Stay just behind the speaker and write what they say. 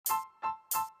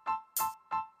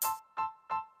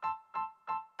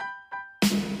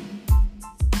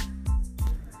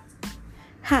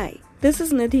Hi, this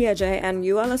is Nidhi Ajay and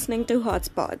you are listening to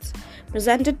Hotspots,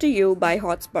 presented to you by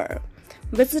Hotspur.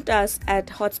 Visit us at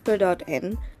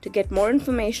hotspur.in to get more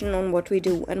information on what we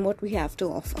do and what we have to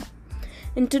offer.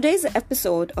 In today's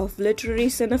episode of Literary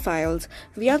Cinephiles,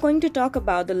 we are going to talk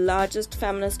about the largest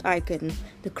feminist icon,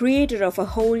 the creator of a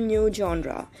whole new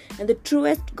genre, and the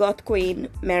truest goth queen,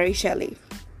 Mary Shelley.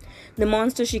 The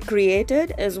monster she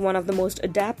created is one of the most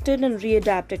adapted and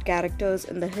readapted characters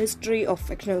in the history of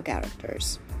fictional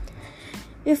characters.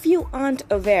 If you aren't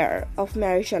aware of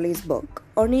Mary Shelley's book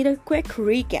or need a quick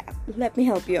recap, let me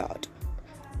help you out.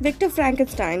 Victor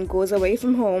Frankenstein goes away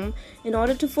from home in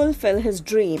order to fulfill his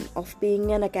dream of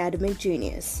being an academic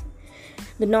genius.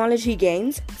 The knowledge he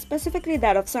gains, specifically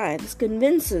that of science,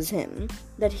 convinces him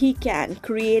that he can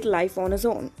create life on his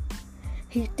own.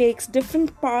 He takes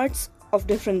different parts of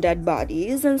different dead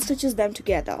bodies and stitches them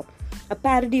together, a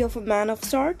parody of a man of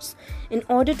sorts, in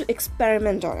order to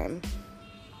experiment on him.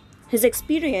 His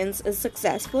experience is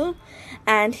successful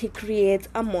and he creates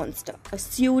a monster, a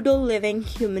pseudo-living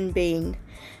human being,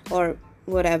 or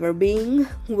whatever being,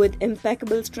 with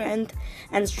impeccable strength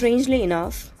and, strangely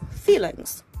enough,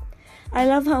 feelings. I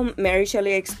love how Mary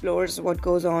Shelley explores what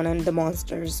goes on in the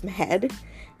monster's head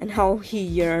and how he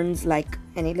yearns, like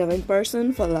any living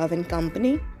person, for love and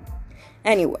company.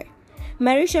 Anyway,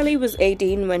 Mary Shelley was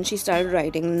 18 when she started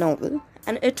writing the novel,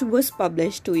 and it was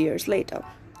published 2 years later.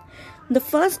 The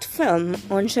first film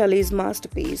on Shelley's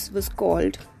masterpiece was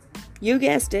called, you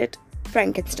guessed it,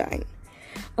 Frankenstein,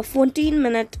 a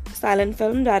 14-minute silent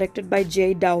film directed by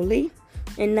J. Dowling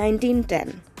in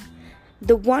 1910.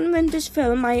 The one vintage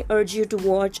film I urge you to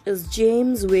watch is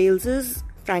James Wales's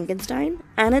Frankenstein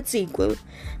and its sequel,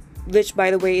 which by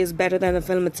the way is better than the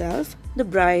film itself, The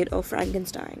Bride of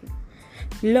Frankenstein.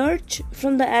 Lurch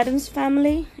from the Addams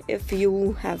Family, if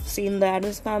you have seen the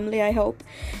Addams Family, I hope,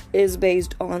 is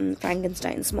based on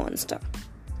Frankenstein's monster.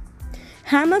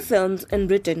 Hammer Films in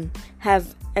Britain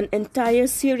have an entire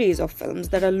series of films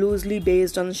that are loosely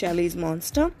based on Shelley's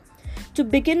monster. To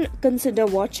begin, consider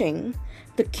watching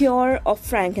The Cure of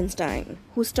Frankenstein,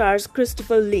 who stars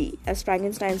Christopher Lee as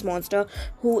Frankenstein's monster,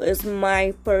 who is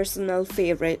my personal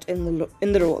favorite in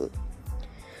the role.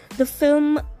 The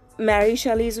film Mary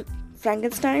Shelley's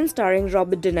Frankenstein, starring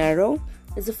Robert De Niro,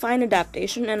 is a fine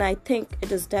adaptation and I think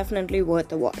it is definitely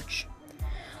worth a watch.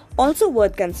 Also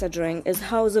worth considering is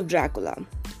House of Dracula.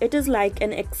 It is like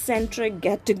an eccentric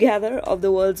get-together of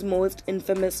the world's most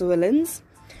infamous villains,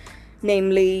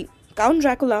 namely Count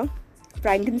Dracula,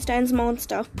 Frankenstein's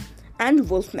monster, and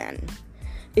Wolfman.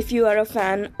 If you are a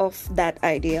fan of that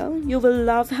idea, you will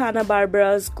love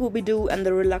Hanna-Barbera's Scooby-Doo and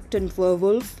the Reluctant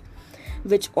Werewolf,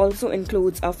 which also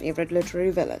includes our favorite literary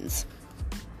villains.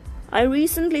 I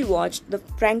recently watched the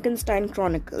Frankenstein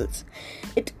Chronicles.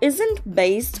 It isn't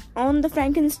based on the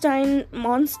Frankenstein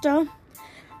monster,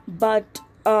 but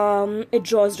it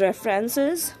draws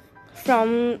references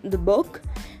from the book,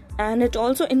 and it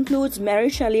also includes Mary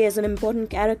Shelley as an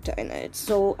important character in it.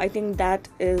 So I think that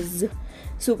is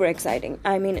super exciting.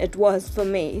 I mean, it was for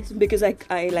me because I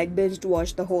binged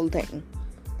watched the whole thing.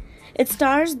 It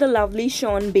stars the lovely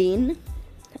Sean Bean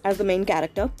as the main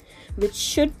character, which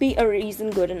should be a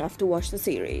reason good enough to watch the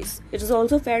series. It is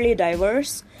also fairly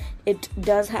diverse. It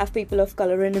does have people of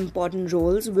color in important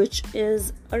roles, which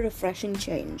is a refreshing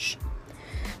change.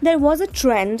 There was a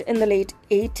trend in the late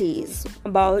 80s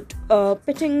about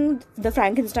pitting the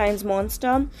Frankenstein's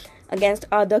monster against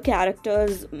other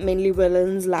characters, mainly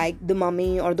villains like the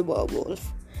Mummy or the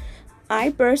Werewolf.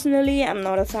 I personally am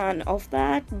not a fan of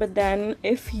that, but then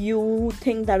if you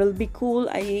think that will be cool,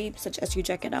 I suggest you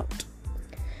check it out.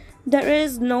 There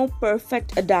is no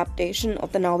perfect adaptation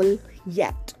of the novel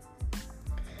yet.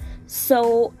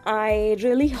 So I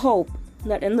really hope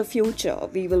that in the future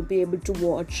we will be able to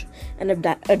watch an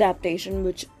adaptation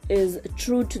which is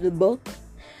true to the book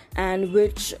and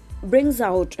which brings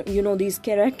out, these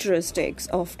characteristics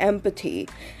of empathy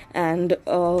and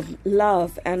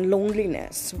love and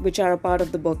loneliness, which are a part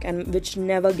of the book and which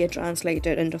never get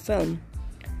translated into film.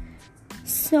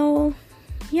 So,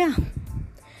 yeah,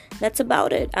 that's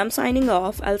about it. I'm signing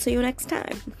off. I'll see you next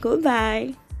time.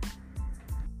 Goodbye.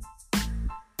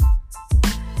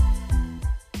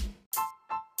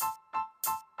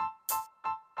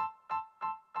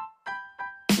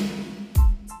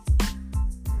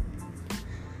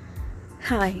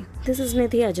 Hi, this is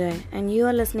Nidhi Ajay and you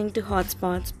are listening to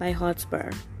Hotspots by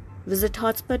Hotspur. Visit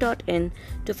hotspur.in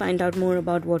to find out more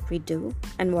about what we do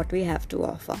and what we have to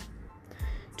offer.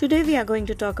 Today we are going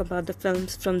to talk about the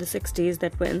films from the 60s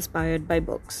that were inspired by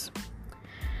books.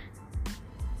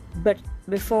 But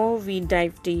before we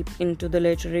dive deep into the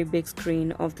literary big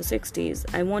screen of the 60s,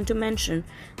 I want to mention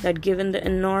that given the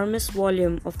enormous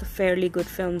volume of the fairly good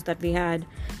films that we had,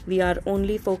 we are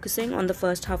only focusing on the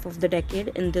first half of the decade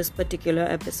in this particular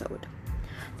episode.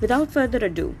 Without further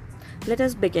ado, let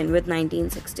us begin with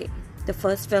 1960. The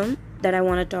first film that I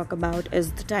want to talk about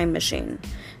is The Time Machine,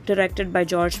 directed by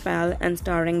George Pal and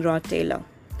starring Rod Taylor.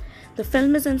 The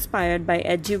film is inspired by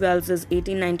H.G. Wells'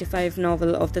 1895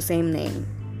 novel of the same name.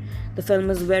 The film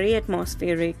is very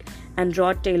atmospheric, and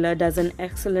Rod Taylor does an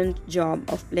excellent job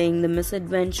of playing the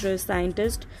misadventurous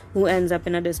scientist who ends up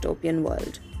in a dystopian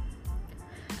world.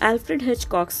 Alfred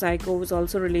Hitchcock's Psycho was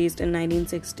also released in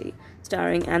 1960,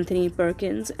 starring Anthony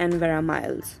Perkins and Vera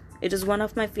Miles. It is one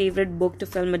of my favorite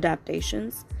book-to-film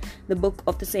adaptations. The book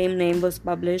of the same name was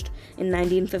published in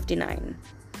 1959.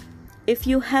 If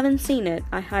you haven't seen it,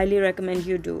 I highly recommend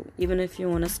you do, even if you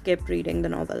want to skip reading the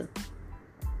novel.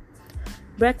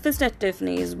 Breakfast at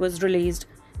Tiffany's was released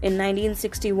in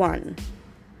 1961.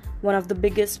 One of the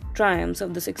biggest triumphs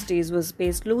of the 60s was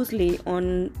based loosely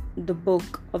on the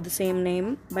book of the same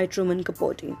name by Truman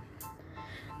Capote.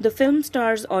 The film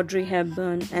stars Audrey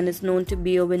Hepburn and is known to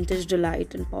be a vintage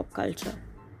delight in pop culture.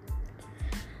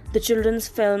 The children's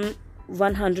film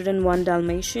 101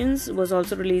 Dalmatians was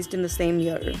also released in the same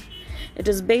year. It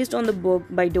is based on the book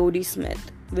by Dodie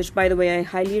Smith, which, by the way, I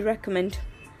highly recommend.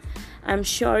 I'm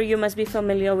sure you must be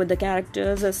familiar with the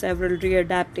characters, as several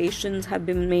readaptations have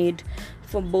been made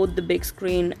for both the big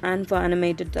screen and for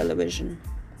animated television.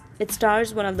 It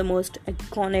stars one of the most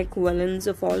iconic villains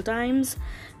of all times,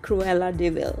 Cruella de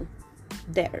Vil.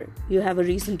 There, you have a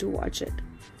reason to watch it.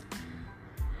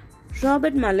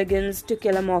 Robert Mulligan's To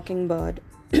Kill a Mockingbird,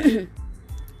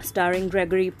 starring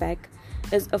Gregory Peck,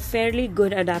 is a fairly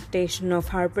good adaptation of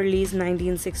Harper Lee's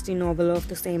 1960 novel of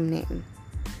the same name.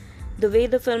 The way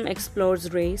the film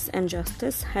explores race and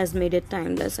justice has made it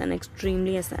timeless and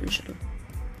extremely essential.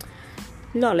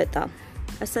 Lolita,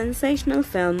 a sensational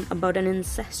film about an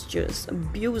incestuous,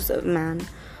 abusive man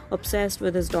obsessed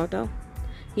with his daughter.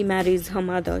 He marries her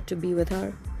mother to be with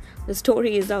her. The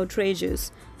story is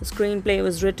outrageous. The screenplay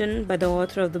was written by the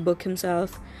author of the book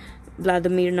himself,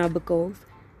 Vladimir Nabokov,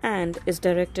 and is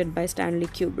directed by Stanley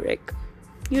Kubrick.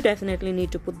 You definitely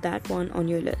need to put that one on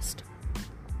your list.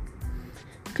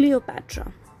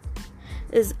 Cleopatra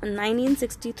is a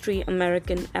 1963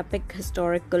 American epic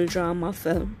historical drama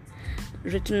film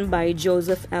written by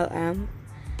Joseph L. Am,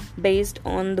 based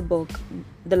on the book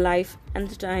The Life and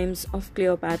the Times of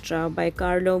Cleopatra by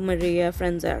Carlo Maria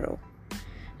Franzero.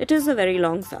 It is a very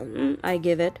long film, I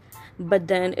give it, but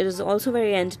then it is also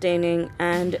very entertaining,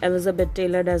 and Elizabeth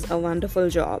Taylor does a wonderful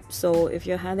job. So if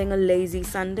you're having a lazy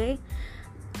Sunday,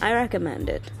 I recommend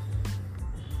it.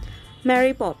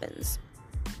 Mary Poppins.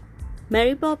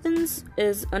 Mary Poppins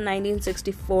is a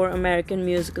 1964 American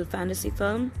musical fantasy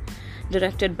film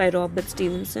directed by Robert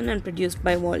Stevenson and produced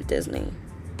by Walt Disney.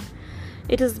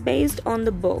 It is based on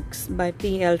the books by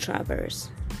P.L. Travers.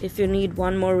 If you need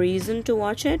one more reason to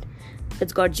watch it,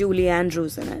 it's got Julie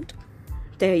Andrews in it.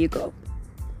 There you go.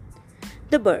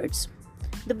 The Birds.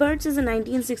 The Birds is a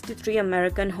 1963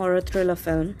 American horror thriller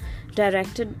film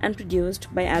directed and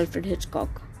produced by Alfred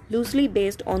Hitchcock, loosely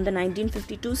based on the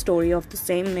 1952 story of the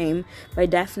same name by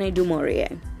Daphne du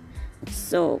Maurier.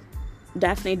 So,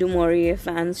 Daphne du Maurier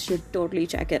fans should totally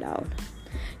check it out.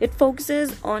 It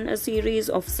focuses on a series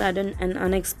of sudden and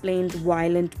unexplained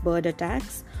violent bird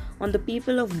attacks on the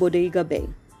people of Bodega Bay,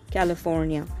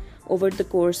 California, over the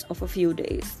course of a few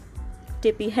days.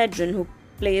 Tippi Hedren, who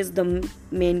plays the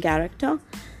main character,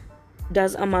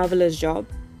 does a marvelous job.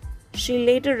 She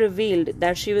later revealed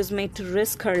that she was made to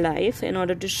risk her life in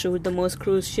order to shoot the most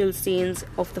crucial scenes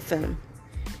of the film.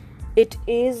 It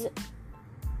is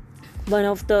one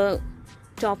of the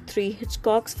top 3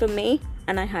 Hitchcocks for me,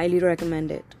 and I highly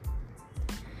recommend it.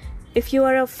 If you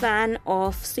are a fan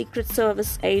of Secret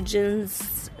Service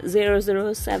Agents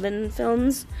 007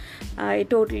 films, I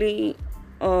totally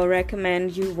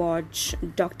recommend you watch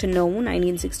Dr. No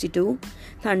 1962,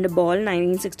 Thunderball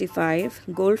 1965,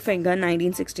 Goldfinger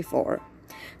 1964.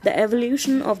 The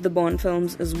evolution of the Bond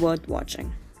films is worth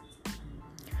watching.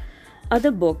 Other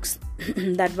books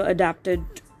that were adapted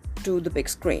to the big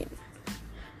screen: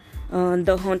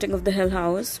 The Haunting of the Hill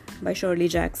House by Shirley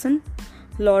Jackson,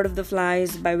 Lord of the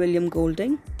Flies by William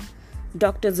Golding,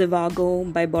 Dr.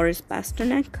 Zhivago by Boris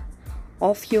Pasternak,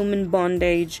 Of Human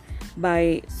Bondage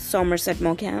by Somerset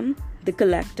Maugham, The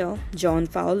Collector, John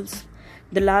Fowles,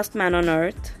 The Last Man on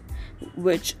Earth,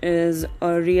 which is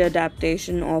a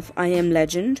readaptation of I Am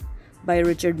Legend by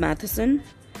Richard Matheson,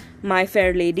 My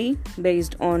Fair Lady,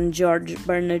 based on George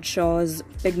Bernard Shaw's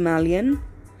Pygmalion,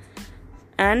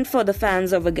 And for the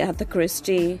fans of Agatha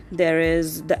Christie, there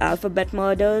is The Alphabet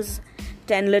Murders,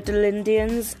 10 Little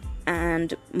Indians,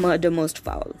 and Murder Most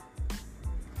Foul.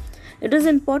 It is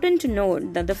important to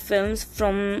note that the films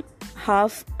from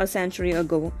half a century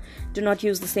ago do not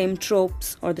use the same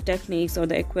tropes or the techniques or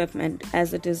the equipment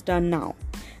as it is done now,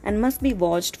 and must be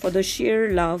watched for the sheer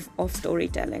love of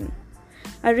storytelling.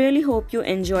 I really hope you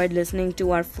enjoyed listening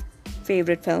to our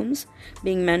favorite films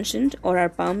being mentioned or are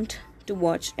pumped to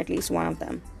watch at least one of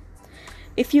them.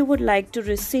 If you would like to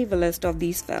receive a list of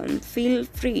these films, feel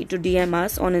free to DM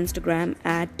us on Instagram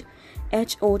at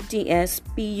hotspur.in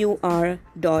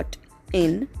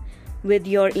with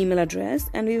your email address,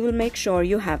 and we will make sure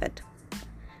you have it.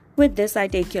 With this, I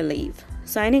take your leave.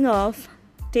 Signing off.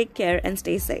 Take care and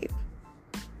stay safe.